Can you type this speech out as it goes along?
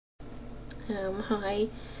Hi,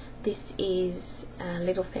 this is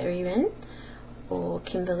littlefairywren or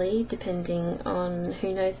Kimberly, depending on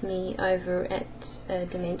who knows me over at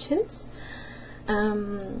Dimensions.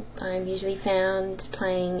 I'm usually found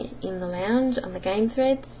playing in the lounge on the game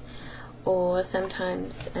threads, or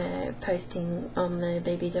sometimes posting on the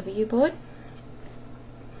BBW board.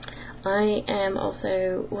 I am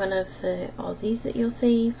also one of the Aussies that you'll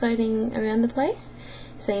see floating around the place,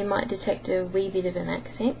 so you might detect a wee bit of an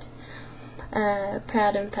accent.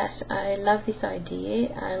 Proud and Pat, I love this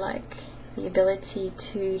idea. I like the ability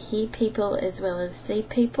to hear people as well as see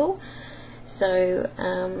people, so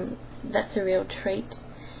that's a real treat.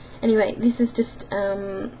 Anyway, this is just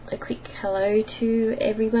a quick hello to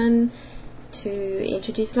everyone, to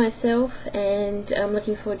introduce myself, and I'm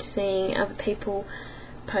looking forward to seeing other people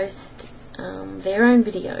post their own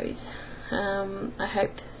videos. I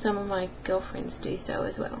hope some of my girlfriends do so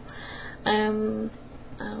as well.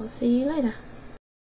 I'll see you later.